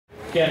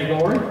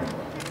category.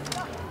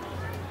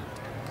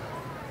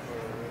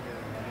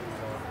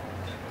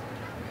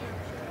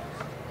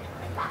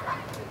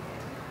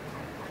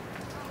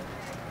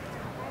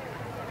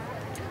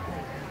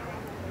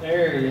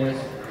 There he is.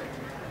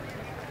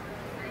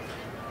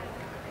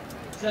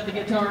 Is that the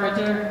guitar right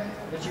there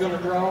that you're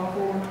going to draw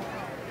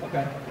for?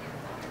 Okay.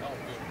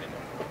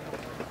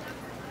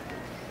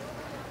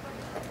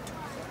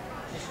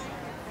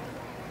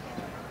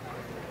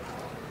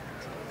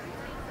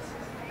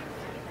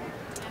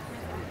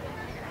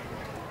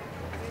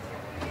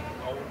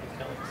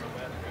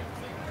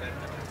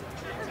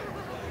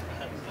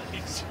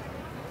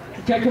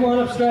 Okay, come on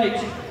up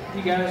straight,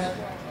 you guys.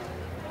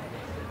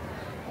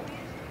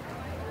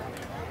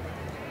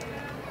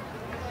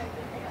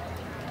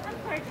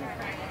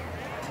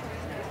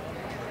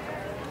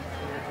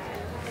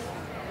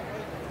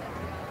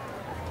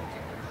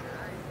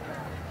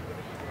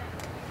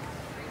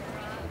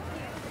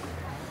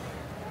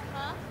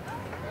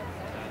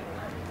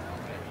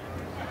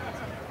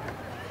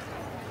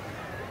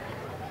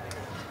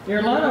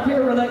 Here, line up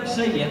here where they can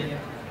see you.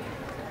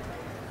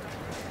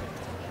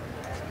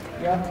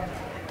 Yeah.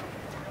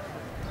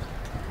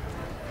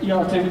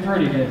 Y'all too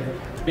pretty to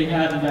be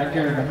hiding back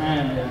there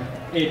behind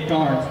Ed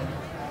Carnes.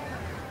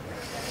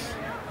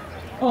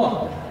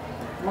 Oh,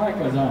 mic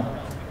was on.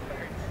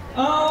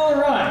 All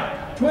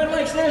right, Twin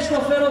Lakes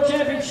National Fiddle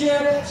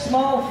Championship,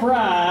 small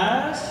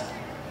fries,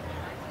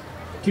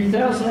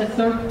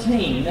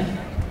 2013.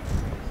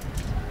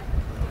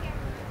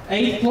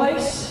 8th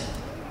place,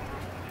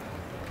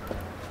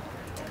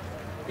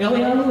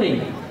 Eliana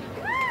Lee.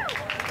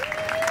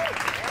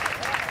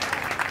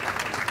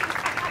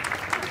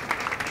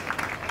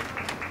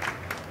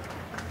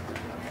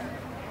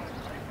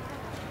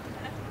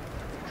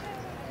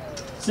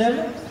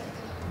 Seventh,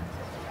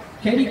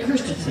 Katie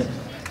Christensen.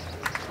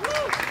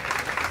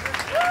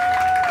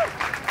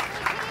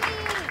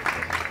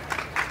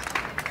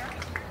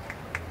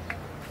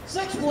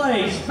 Sixth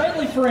place,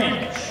 Bailey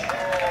French.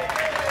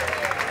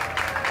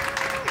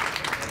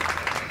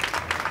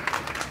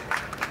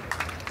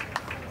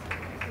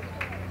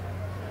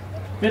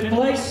 Fifth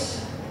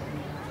place,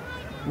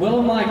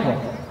 Willow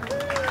Michael.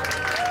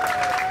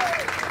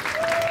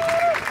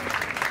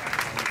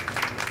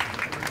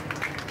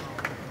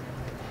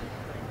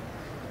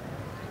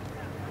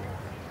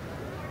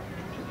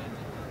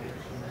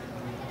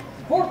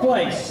 Fourth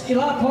place,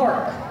 Eli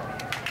Park.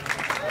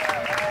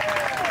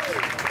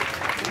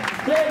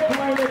 Dead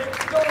planet,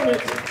 darn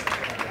it.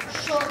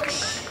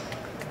 Shucks.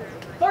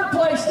 Third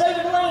place,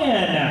 David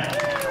Lynn.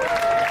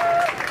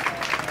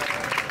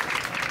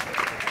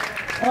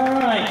 All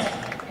right,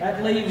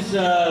 that leaves,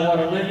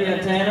 Olivia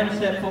and Tannen.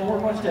 Step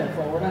forward, one step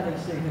forward. I need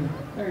to see who.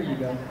 There you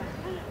go.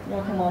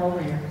 Y'all come on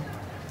over here.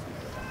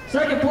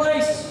 Second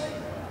place,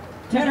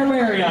 Tanner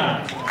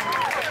Marriott.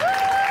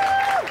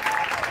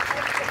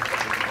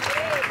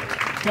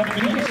 So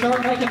you can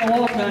start making the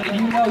walk down and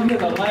you know you're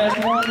the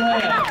last one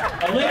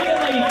left. Olivia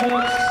Lee,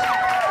 folks.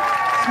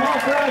 Small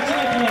fry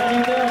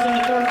champion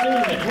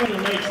 2013, the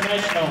Twin Lakes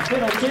National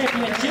Fiddle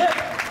Championship.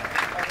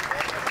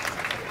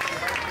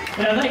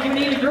 Now I think we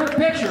need a group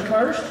picture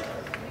first.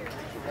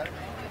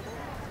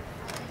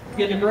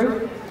 Get the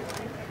group.